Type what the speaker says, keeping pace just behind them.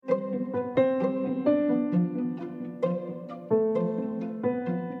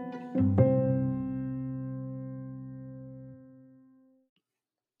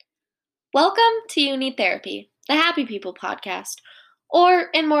Welcome to You Need Therapy, the Happy People podcast, or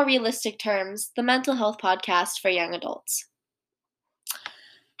in more realistic terms, the mental health podcast for young adults.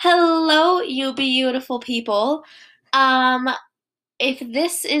 Hello, you beautiful people. If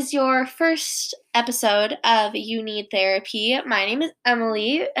this is your first episode of You Need Therapy, my name is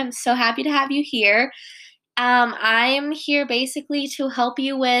Emily. I'm so happy to have you here. I'm here basically to help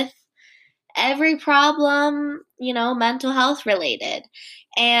you with every problem, mental health related.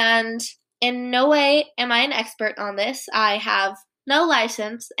 And in no way am I an expert on this. I have no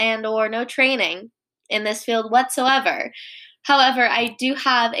license and or no training in this field whatsoever. However, I do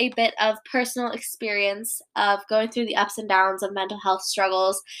have a bit of personal experience of going through the ups and downs of mental health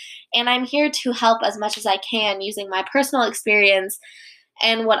struggles, and I'm here to help as much as I can using my personal experience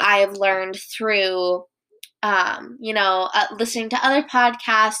and what I have learned through listening to other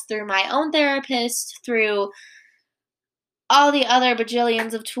podcasts, through my own therapist, through all the other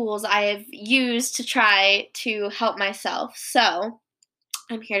bajillions of tools I have used to try to help myself. So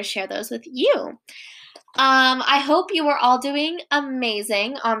I'm here to share those with you. I hope you are all doing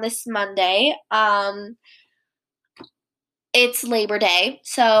amazing on this Monday. It's Labor Day,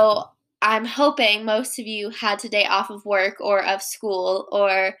 so I'm hoping most of you had today off of work or of school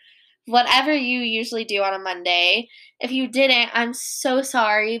or whatever you usually do on a Monday. If you didn't, I'm so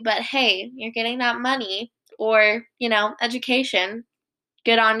sorry, but hey, you're getting that money or, education.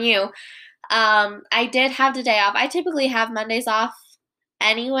 Good on you. I did have today off. I typically have Mondays off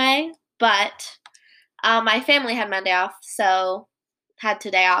anyway, but my family had Monday off, so had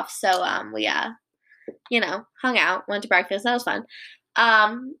today off. So we hung out, went to breakfast. That was fun.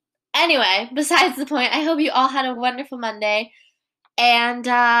 Anyway, besides the point, I hope you all had a wonderful Monday, and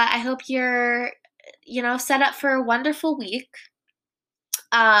I hope you're, set up for a wonderful week.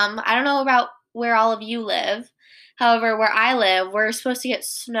 I don't know about where all of you live. However, where I live, we're supposed to get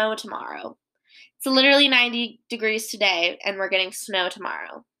snow tomorrow. It's literally 90 degrees today, and we're getting snow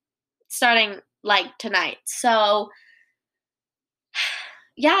tomorrow, starting like tonight. So,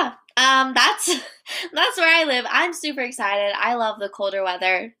 yeah, that's that's where I live. I'm super excited. I love the colder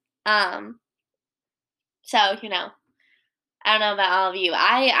weather. So I don't know about all of you.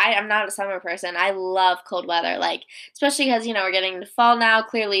 I'm not a summer person. I love cold weather, like especially because we're getting to fall now.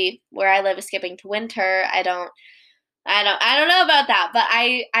 Clearly, where I live is skipping to winter. I don't know about that, but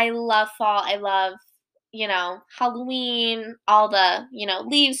I love fall. I love Halloween, all the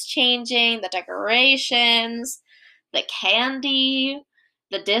leaves changing, the decorations, the candy,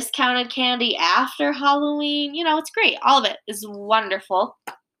 the discounted candy after Halloween. It's great. All of it is wonderful.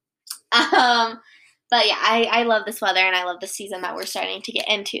 But yeah, I love this weather and I love the season that we're starting to get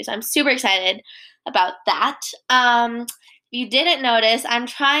into. So I'm super excited about that. If you didn't notice, I'm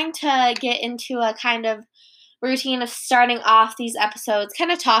trying to get into a kind of routine of starting off these episodes, kind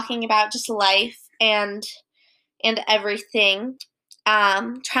of talking about just life and everything.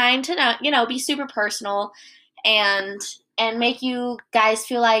 Trying to not, be super personal and make you guys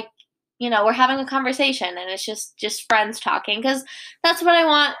feel like we're having a conversation and it's just friends talking, because that's what I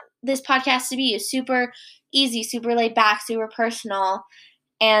want this podcast to be, is super easy, super laid back, super personal,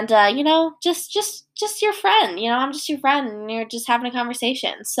 and just your friend. I'm just your friend and you're just having a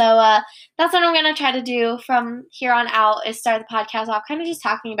conversation. So that's what I'm going to try to do from here on out, is start the podcast off kind of just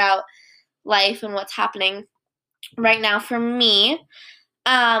talking about life and what's happening right now for me.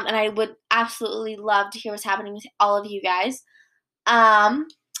 And I would absolutely love to hear what's happening with all of you guys.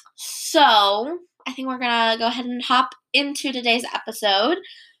 So I think we're going to go ahead and hop into today's episode.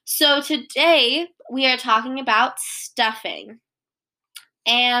 So today we are talking about stuffing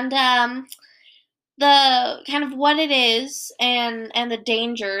and the kind of what it is and the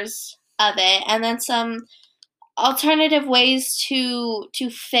dangers of it, and then some alternative ways to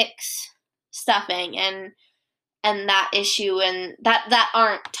fix stuffing and that issue, and that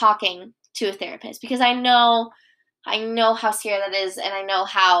aren't talking to a therapist, because I know how scary that is, and I know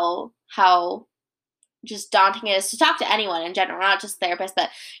how just daunting it is to talk to anyone in general, not just therapists, but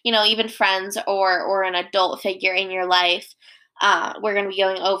even friends or an adult figure in your life. We're going to be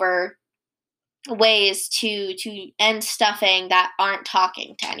going over ways to end stuffing that aren't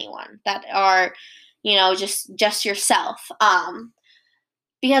talking to anyone, that are just yourself.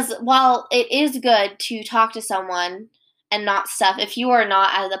 Because while it is good to talk to someone and not stuff, if you are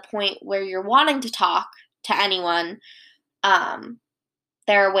not at the point where you're wanting to talk to anyone,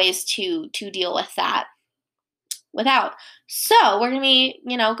 there are ways to deal with that without. So we're going to be,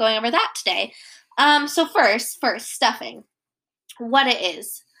 going over that today. So first, stuffing, what it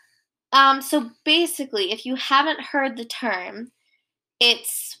is. So basically, if you haven't heard the term,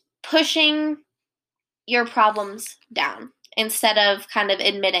 it's pushing your problems down instead of kind of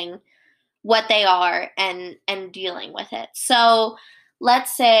admitting what they are and dealing with it. So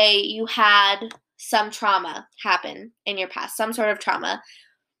let's say you had some trauma happen in your past, some sort of trauma,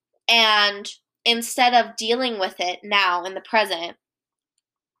 and instead of dealing with it now in the present,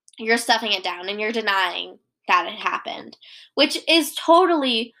 you're stuffing it down and you're denying that it happened, which is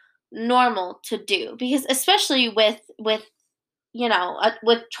totally normal to do, because especially with with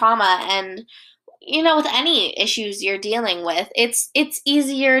trauma and with any issues you're dealing with, it's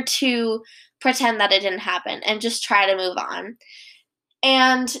easier to pretend that it didn't happen and just try to move on.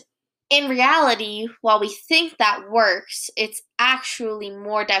 And in reality, while we think that works, it's actually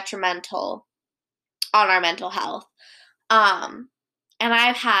more detrimental on our mental health. Um, and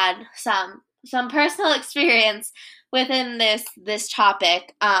I've had some personal experience within this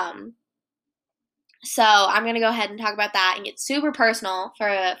topic. So I'm gonna go ahead and talk about that and get super personal for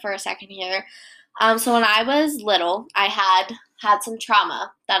a second here. So when I was little, I had some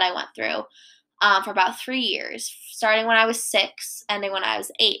trauma that I went through for about 3 years, starting when I was 6, ending when I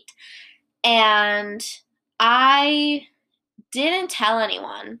was 8, and I didn't tell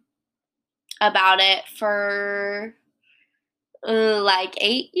anyone about it for like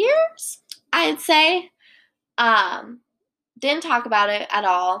 8 years, I'd say. Um, didn't talk about it at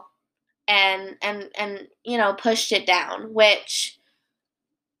all, and pushed it down, which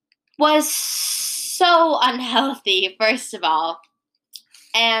was so unhealthy, first of all,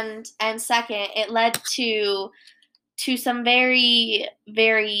 and second, it led to some very,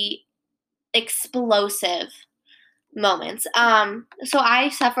 very explosive moments. So I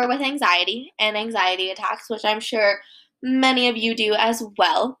suffer with anxiety and anxiety attacks, which I'm sure many of you do as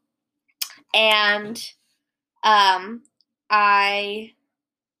well. And I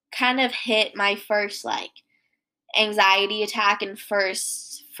kind of hit my first like anxiety attack and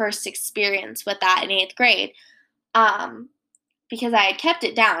first experience with that in 8th grade. Um, because I had kept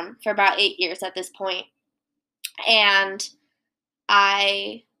it down for about 8 years at this point, and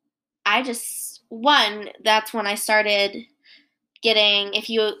I I just one that's when I started getting. If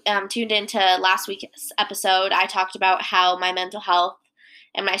you tuned into last week's episode, I talked about how my mental health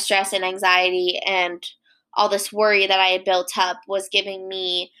and my stress and anxiety and all this worry that I had built up was giving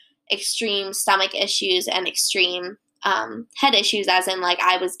me extreme stomach issues and extreme head issues, as in like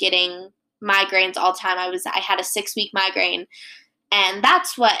I was getting migraines all the time. I had a 6-week migraine, and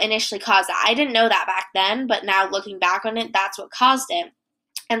that's what initially caused it. I didn't know that back then, but now looking back on it, that's what caused it.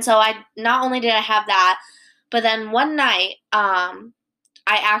 And so I not only did I have that, but then one night, I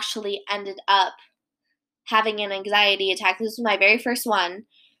actually ended up having an anxiety attack. This was my very first one.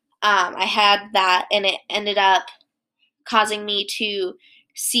 I had that, and it ended up causing me to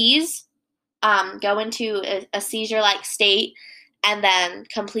seize, go into a seizure-like state, and then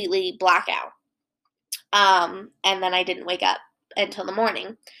completely black out. And then I didn't wake up until the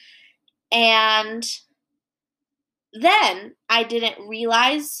morning. And then I didn't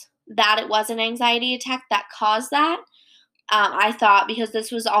realize that it was an anxiety attack that caused that. I thought, because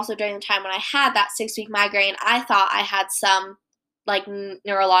this was also during the time when I had that 6-week migraine, I thought I had some like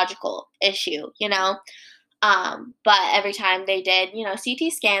neurological issue. But every time they did,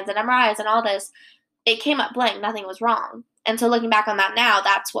 CT scans and MRIs and all this, it came up blank. Nothing was wrong. And so looking back on that now,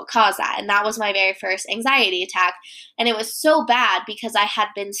 that's what caused that. And that was my very first anxiety attack. And it was so bad because I had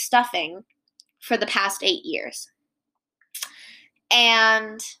been stuffing for the past 8 years.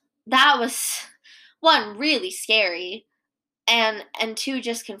 And that was, one, really scary, and two,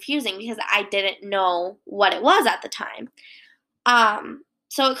 just confusing because I didn't know what it was at the time.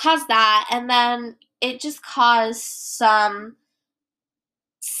 So it caused that, and then it just caused some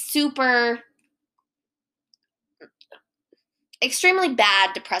super extremely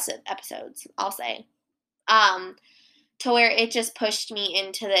bad depressive episodes, I'll say. To where it just pushed me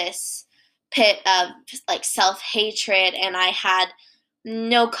into this pit of like self-hatred, and I had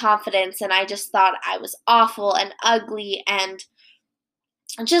no confidence, and I just thought I was awful and ugly and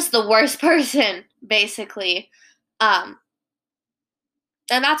just the worst person, basically. Um,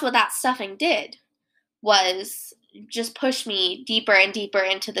 and that's what that stuffing did, was just push me deeper and deeper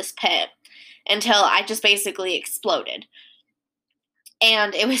into this pit until I just basically exploded.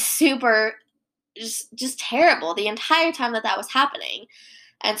 And it was super, just terrible the entire time that was happening.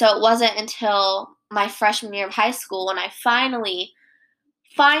 And so it wasn't until my freshman year of high school when I finally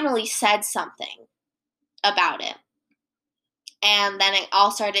said something about it. And then it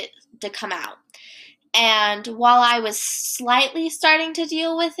all started to come out. And while I was slightly starting to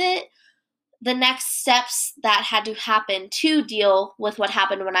deal with it, the next steps that had to happen to deal with what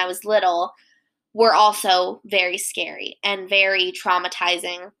happened when I was little were also very scary and very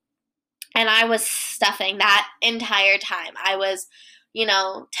traumatizing. And I was stuffing that entire time. I was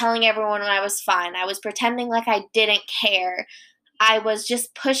telling everyone I was fine. I was pretending like I didn't care. I was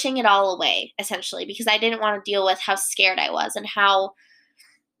just pushing it all away, essentially, because I didn't want to deal with how scared I was and how,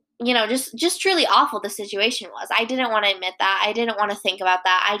 just truly awful the situation was. I didn't want to admit that. I didn't want to think about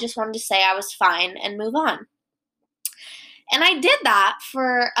that. I just wanted to say I was fine and move on. And I did that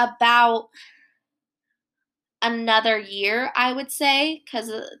for about another year, I would say,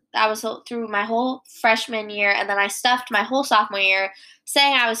 because I was through my whole freshman year, and then I stuffed my whole sophomore year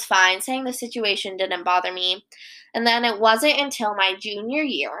saying I was fine, saying the situation didn't bother me. And then it wasn't until my junior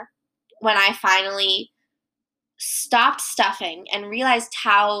year when I finally stopped stuffing and realized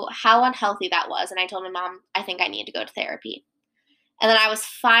how unhealthy that was. And I told my mom, I think I need to go to therapy. And then I was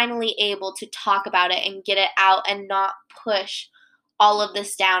finally able to talk about it and get it out and not push all of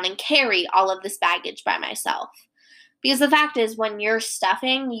this down and carry all of this baggage by myself. Because the fact is, when you're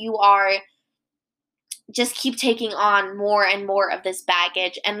stuffing, you are just keep taking on more and more of this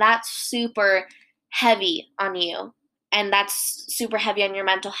baggage, and that's super heavy on you. And that's super heavy on your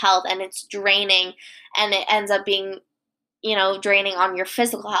mental health, and it's draining, and it ends up being, draining on your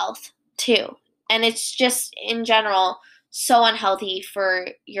physical health too. And it's just, in general, so unhealthy for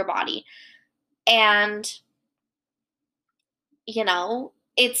your body. And,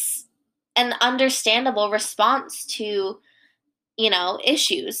 it's an understandable response to,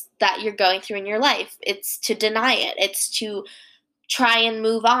 issues that you're going through in your life. It's to deny it. It's to try and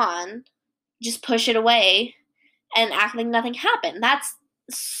move on, just push it away and act like nothing happened. That's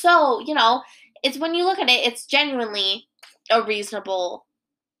so, it's when you look at it, it's genuinely a reasonable,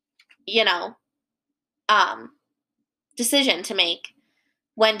 you know, decision to make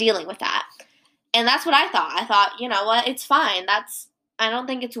when dealing with that. And that's what I thought. I thought, you know what, it's fine. I don't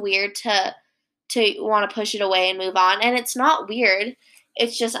think it's weird to want to push it away and move on. And it's not weird.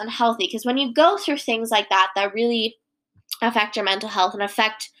 It's just unhealthy. Because when you go through things like that really affect your mental health and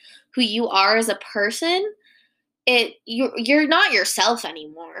affect who you are as a person, you're not yourself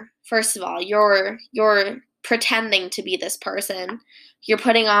anymore. First of all, you're pretending to be this person. You're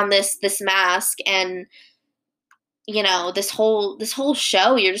putting on this mask, and this whole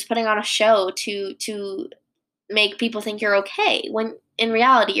show. You're just putting on a show to make people think you're okay, when in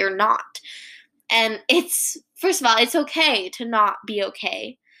reality you're not. And first of all, it's okay to not be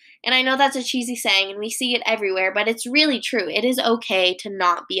okay. And I know that's a cheesy saying, and we see it everywhere, but it's really true. It is okay to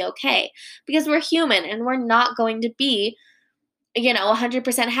not be okay, because we're human and we're not going to be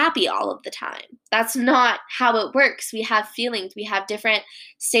 100% happy all of the time. That's not how it works. We have feelings. We have different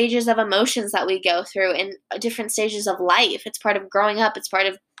stages of emotions that we go through, and different stages of life. It's part of growing up. It's part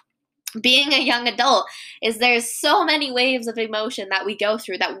of being a young adult. There's so many waves of emotion that we go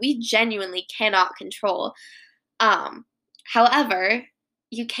through that we genuinely cannot control. However,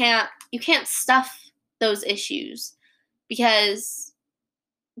 you can't stuff those issues, because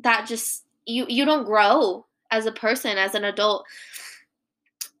that just you don't grow as a person, as an adult.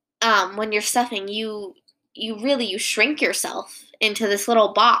 When you're stuffing, you shrink yourself into this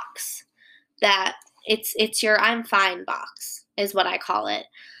little box that it's your I'm fine box, is what I call it.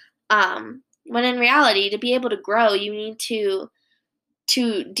 When in reality, to be able to grow, you need to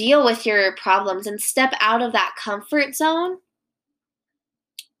deal with your problems and step out of that comfort zone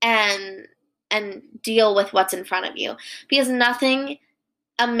and deal with what's in front of you. Because nothing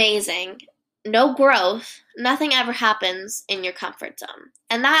amazing, no growth, nothing ever happens in your comfort zone.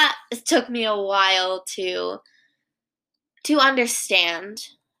 And that took me a while to understand.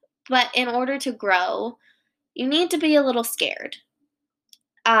 But in order to grow, you need to be a little scared.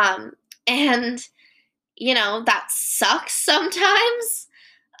 And that sucks sometimes,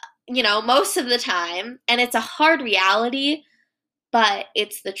 most of the time, and it's a hard reality, but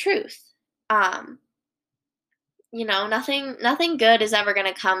it's the truth. Nothing good is ever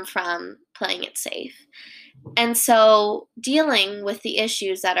going to come from playing it safe. And so dealing with the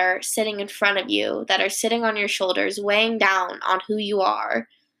issues that are sitting in front of you, that are sitting on your shoulders, weighing down on who you are,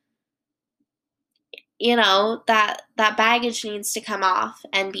 that baggage needs to come off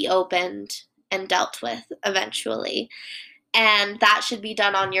and be opened and dealt with eventually. And that should be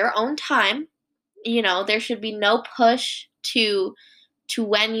done on your own time. There should be no push to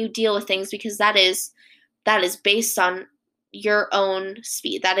when you deal with things, because that is based on your own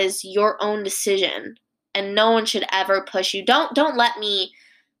speed. That is your own decision, and no one should ever push you. Don't let me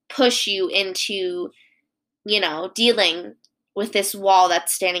push you into dealing with this wall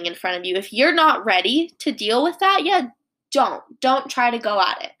that's standing in front of you. If you're not ready to deal with that, don't try to go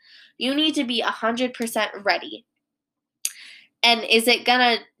at it. You need to be 100% ready. And is it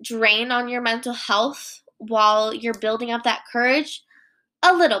gonna drain on your mental health while you're building up that courage?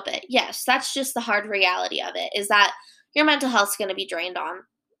 A little bit, yes. That's just the hard reality of it, is that your mental health's going to be drained on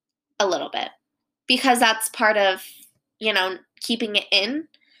a little bit because that's part of, keeping it in.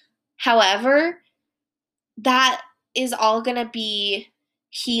 However, that is all going to be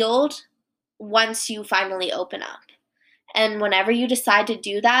healed once you finally open up. And whenever you decide to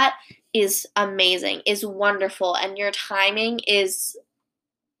do that is amazing, is wonderful, and your timing is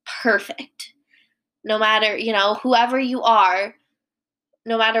perfect. No matter, whoever you are,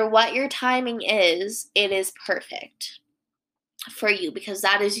 no matter what your timing is, it is perfect for you because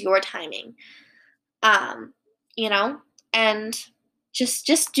that is your timing. Um, you know, and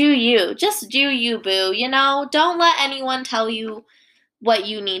just do you. Just do you, boo, Don't let anyone tell you what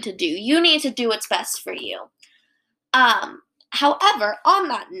you need to do. You need to do what's best for you. However, on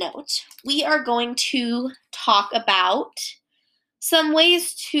that note, we are going to talk about some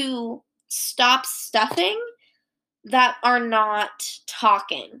ways to stop stuffing that are not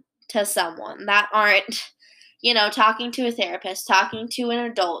talking to someone, that aren't, talking to a therapist, talking to an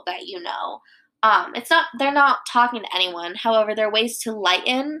adult that you know. They're not talking to anyone. However, there are ways to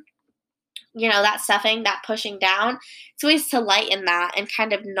lighten, that stuffing, that pushing down. It's ways to lighten that and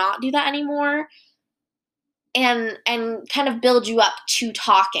kind of not do that anymore and kind of build you up to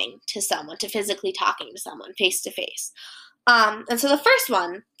talking to someone, to physically talking to someone face to face. And so the first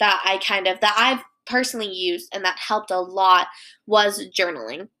one that I've personally used and that helped a lot was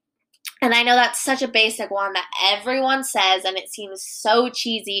journaling. And I know that's such a basic one that everyone says and it seems so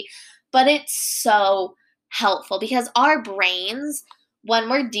cheesy, but it's so helpful because our brains, when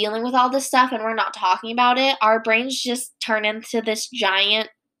we're dealing with all this stuff and we're not talking about it, our brains just turn into this giant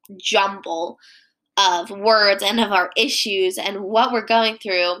jumble of words and of our issues and what we're going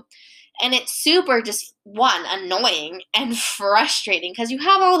through. And it's super just, one, annoying and frustrating because you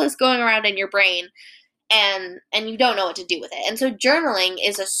have all this going around in your brain and you don't know what to do with it. And so journaling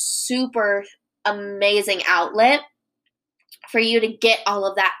is a super amazing outlet for you to get all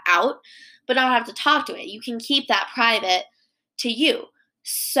of that out, but not have to talk to it. You can keep that private to you.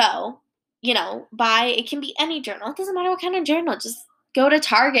 So, it can be any journal. It doesn't matter what kind of journal. Just go to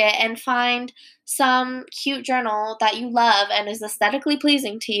Target and find some cute journal that you love and is aesthetically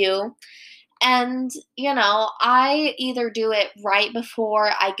pleasing to you. And, I either do it right before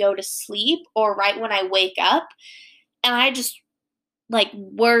I go to sleep or right when I wake up. And I just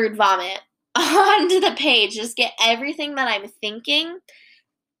word vomit onto the page. Just get everything that I'm thinking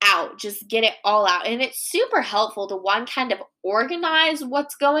out. Just get it all out. And it's super helpful to, one, kind of organize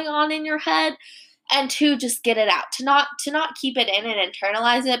what's going on in your head, and two, just get it out. To not keep it in and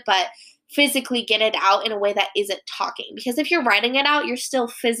internalize it, but physically get it out in a way that isn't talking. Because if you're writing it out, you're still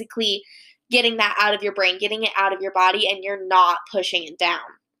physically getting that out of your brain, getting it out of your body, and you're not pushing it down.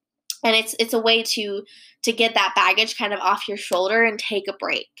 And it's a way to get that baggage kind of off your shoulder and take a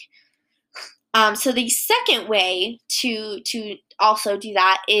break. So the second way to also do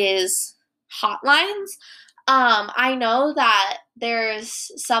that is hotlines. I know that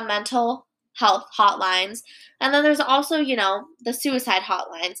there's some mental health hotlines, and then there's also, the suicide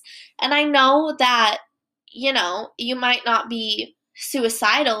hotlines. And I know that, you might not be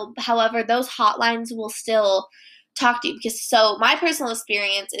suicidal. However, those hotlines will still talk to you so my personal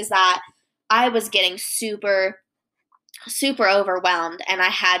experience is that I was getting super overwhelmed and I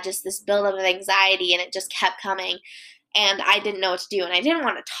had just this buildup of anxiety and it just kept coming and I didn't know what to do and I didn't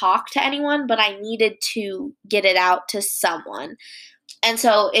want to talk to anyone, but I needed to get it out to someone. And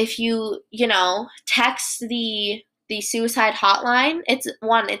so if you, text the suicide hotline, it's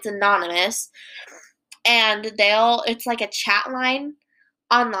anonymous and it's like a chat line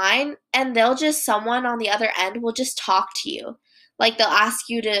online and someone on the other end will just talk to you. They'll ask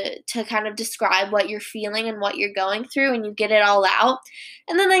you to kind of describe what you're feeling and what you're going through and you get it all out.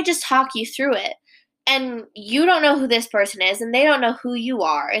 And then they just talk you through it. And you don't know who this person is and they don't know who you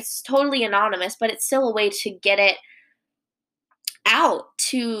are. It's totally anonymous, but it's still a way to get it out,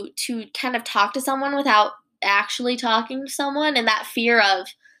 to kind of talk to someone without actually talking to someone, and that fear of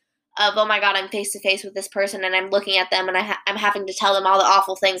oh my God, I'm face to face with this person and I'm looking at them and I'm having to tell them all the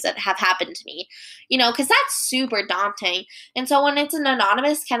awful things that have happened to me, because that's super daunting. And so when it's an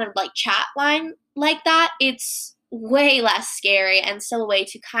anonymous kind of chat line like that, it's way less scary and still a way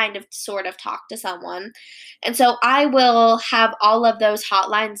to kind of sort of talk to someone. And so I will have all of those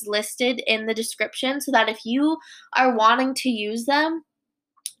hotlines listed in the description so that if you are wanting to use them,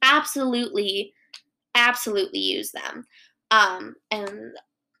 absolutely use them. And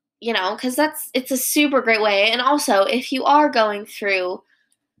because it's a super great way. And also, if you are going through,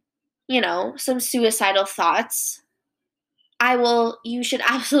 some suicidal thoughts, you should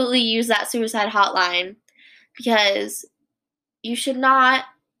absolutely use that suicide hotline because you should not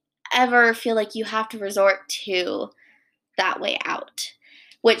ever feel like you have to resort to that way out.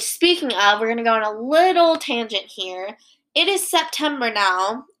 Which, speaking of, we're going to go on a little tangent here. It is September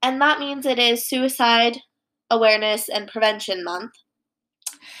now, and that means it is Suicide Awareness and Prevention Month.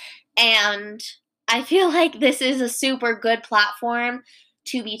 And I feel like this is a super good platform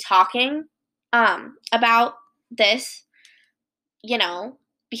to be talking about this,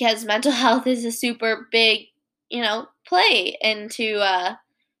 because mental health is a super big, play into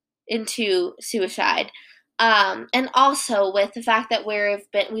suicide. And also with the fact that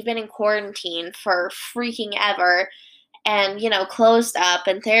we've been in quarantine for freaking ever, and closed up,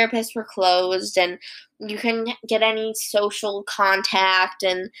 and therapists were closed, and you couldn't get any social contact,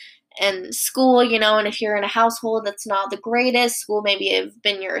 and school, and if you're in a household that's not the greatest, school maybe have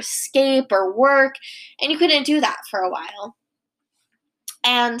been your escape or work, and you couldn't do that for a while.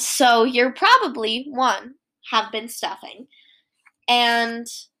 And so you're probably, one, have been stuffing. And,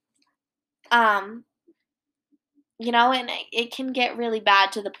 and it can get really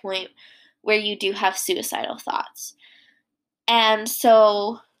bad to the point where you do have suicidal thoughts. And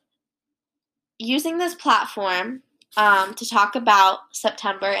so using this platform to talk about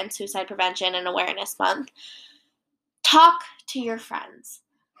September and Suicide Prevention and Awareness Month, talk to your friends.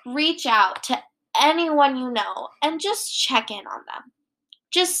 Reach out to anyone you know and just check in on them.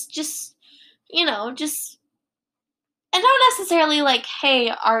 Just and not necessarily like,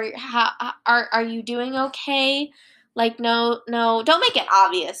 hey, are you doing okay? Like, no, don't make it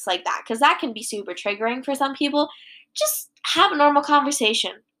obvious like that, because that can be super triggering for some people. Just have a normal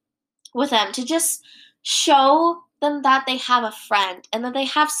conversation with them to just show them that they have a friend, and that they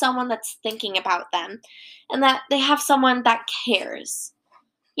have someone that's thinking about them, and that they have someone that cares.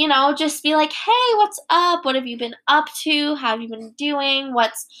 Just be like, hey, what's up? What have you been up to? How have you been doing?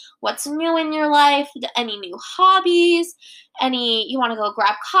 What's new in your life? Any new hobbies? You want to go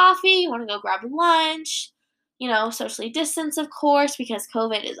grab coffee? You want to go grab lunch? Socially distance, of course, because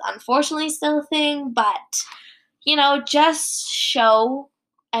COVID is unfortunately still a thing, but, just show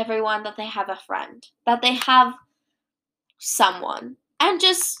everyone that they have a friend, that they have someone. And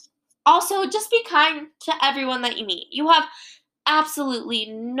just be kind to everyone that you meet. You have absolutely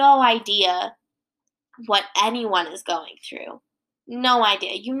no idea what anyone is going through. No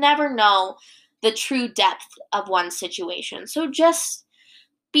idea. You never know the true depth of one situation. So just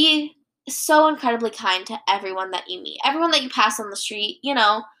be so incredibly kind to everyone that you meet. Everyone that you pass on the street,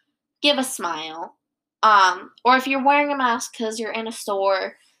 give a smile. Or if you're wearing a mask because you're in a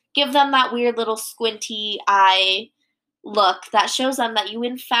store, give them that weird little squinty eye look that shows them that you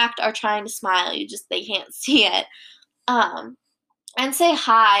in fact are trying to smile. They can't see it. And say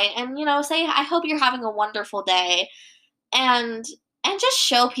hi, and say, I hope you're having a wonderful day, and just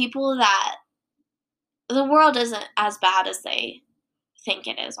show people that the world isn't as bad as they think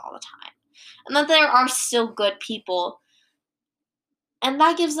it is all the time, and that there are still good people, and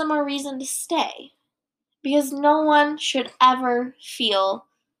that gives them a reason to stay, because no one should ever feel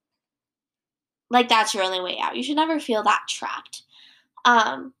like that's your only way out. You should never feel that trapped.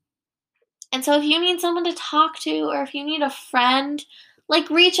 And so if you need someone to talk to, or if you need a friend,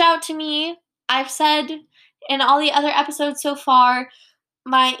 reach out to me. I've said in all the other episodes so far,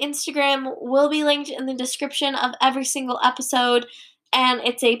 my Instagram will be linked in the description of every single episode, and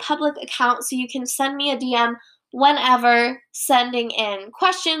it's a public account, so you can send me a DM whenever, sending in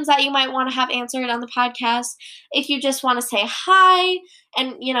questions that you might want to have answered on the podcast. If you just want to say hi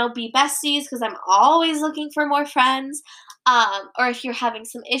and, be besties, because I'm always looking for more friends, or if you're having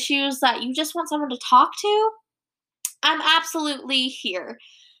some issues that you just want someone to talk to, I'm absolutely here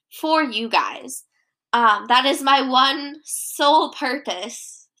for you guys. That is my one sole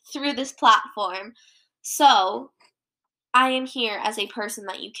purpose through this platform. So I am here as a person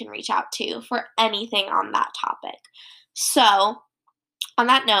that you can reach out to for anything on that topic. So on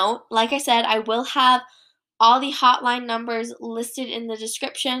that note, like I said, I will have all the hotline numbers listed in the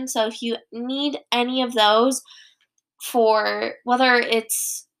description. So if you need any of those, for whether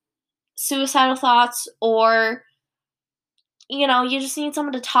it's suicidal thoughts, or you just need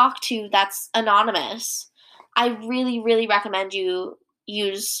someone to talk to that's anonymous, I really, really recommend you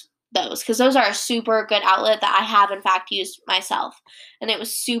use those, because those are a super good outlet that I have in fact used myself, and it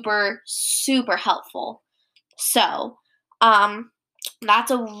was super, super helpful. So that's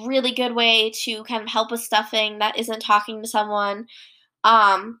a really good way to kind of help with stuffing that isn't talking to someone.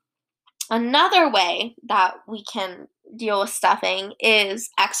 Another way that we can deal with stuffing is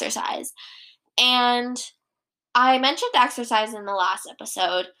exercise. And I mentioned exercise in the last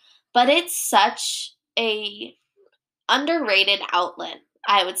episode, but it's such a underrated outlet,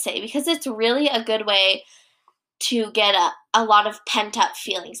 I would say, because it's really a good way to get a lot of pent up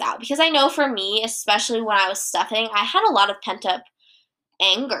feelings out. Because I know for me, especially when I was stuffing, I had a lot of pent up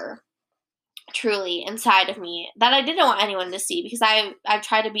anger truly inside of me that I didn't want anyone to see, because I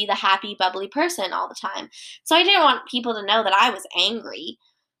try to be the happy, bubbly person all the time. So I didn't want people to know that I was angry.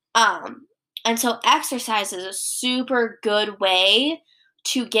 Um, and so exercise is a super good way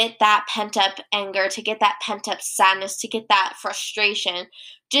to get that pent up anger, to get that pent up sadness, to get that frustration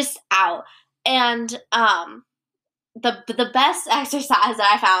just out. And the best exercise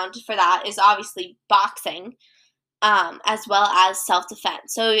that I found for that is obviously boxing, as well as self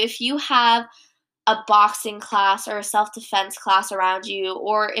defense. So if you have a boxing class or a self defense class around you,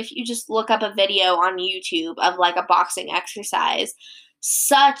 or if you just look up a video on YouTube of like a boxing exercise,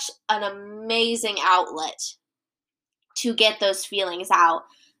 such an amazing outlet to get those feelings out.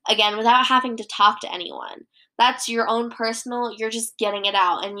 Again, without having to talk to anyone. That's your own personal, you're just getting it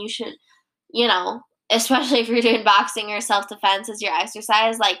out. And you should, you know, especially if you're doing boxing or self defense as your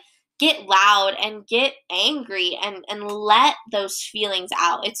exercise, like get loud and get angry and let those feelings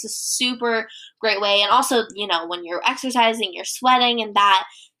out. It's a super great way. And also, when you're exercising, you're sweating, and that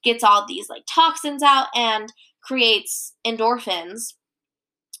gets all these like toxins out and creates endorphins.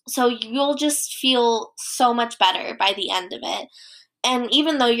 So you'll just feel so much better by the end of it. And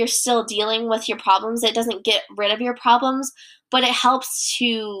even though you're still dealing with your problems, it doesn't get rid of your problems, but it helps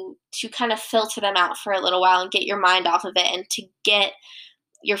to kind of filter them out for a little while and get your mind off of it, and to get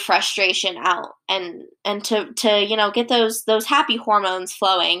your frustration out, and to get those happy hormones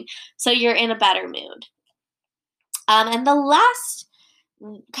flowing, so you're in a better mood. And the last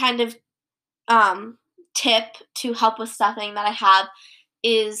kind of tip to help with stuffing that I have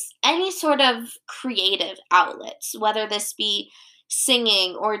is any sort of creative outlets, whether this be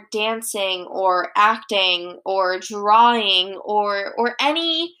singing or dancing or acting or drawing, or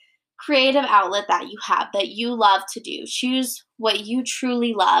any creative outlet that you have that you love to do. Choose what you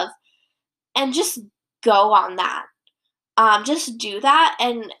truly love and just go on that. Just do that,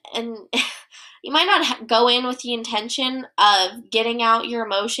 and you might not go in with the intention of getting out your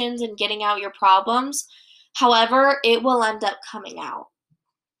emotions and getting out your problems. However, it will end up coming out.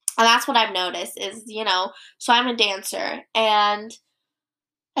 And that's what I've noticed is, so I'm a dancer, and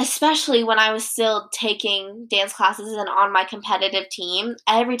especially when I was still taking dance classes and on my competitive team,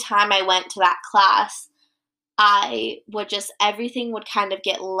 every time I went to that class, I would just, everything would kind of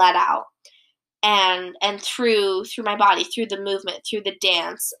get let out. And through my body, through the movement, through the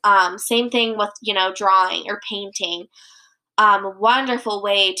dance. Same thing with, drawing or painting. Wonderful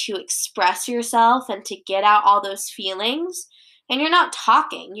way to express yourself and to get out all those feelings. And you're not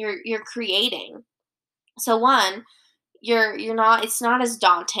talking, you're creating. So one, you're not, it's not as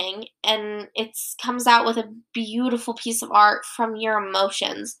daunting, and it's comes out with a beautiful piece of art from your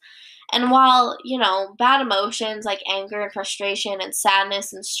emotions. And while, bad emotions like anger and frustration and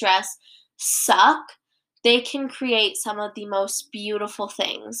sadness and stress suck, they can create some of the most beautiful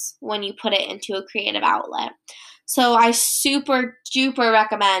things when you put it into a creative outlet. So I super duper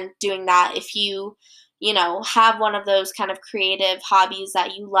recommend doing that if you have one of those kind of creative hobbies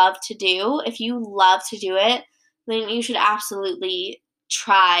that you love to do. If you love to do it, then you should absolutely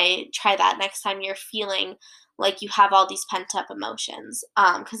try that next time you're feeling like you have all these pent up emotions,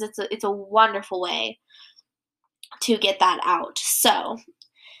 because it's a wonderful way to get that out. So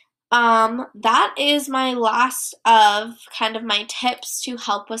that is my last of kind of my tips to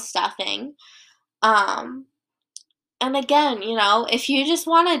help with stuffing. And again, if you just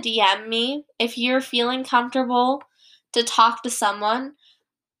want to DM me, if you're feeling comfortable to talk to someone,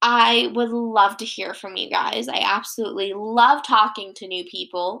 I would love to hear from you guys. I absolutely love talking to new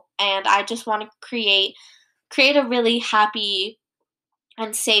people, and I just want to create a really happy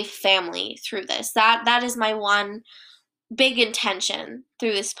and safe family through this. That is my one big intention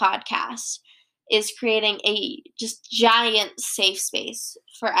through this podcast, is creating a just giant safe space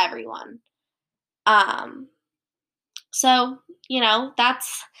for everyone. So,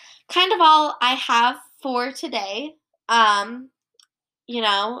 that's kind of all I have for today.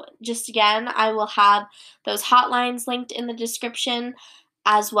 Just again, I will have those hotlines linked in the description,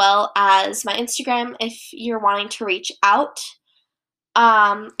 as well as my Instagram if you're wanting to reach out.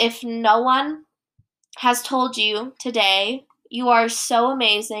 If no one has told you today, you are so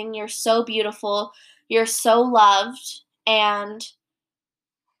amazing, you're so beautiful, you're so loved, and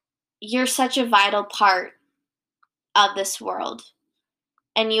you're such a vital part of this world.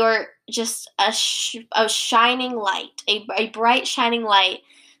 And you're just a shining light, a bright shining light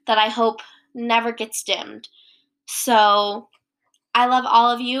that I hope never gets dimmed. So I love all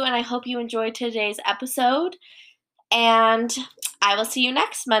of you, and I hope you enjoyed today's episode, and I will see you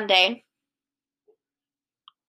next Monday.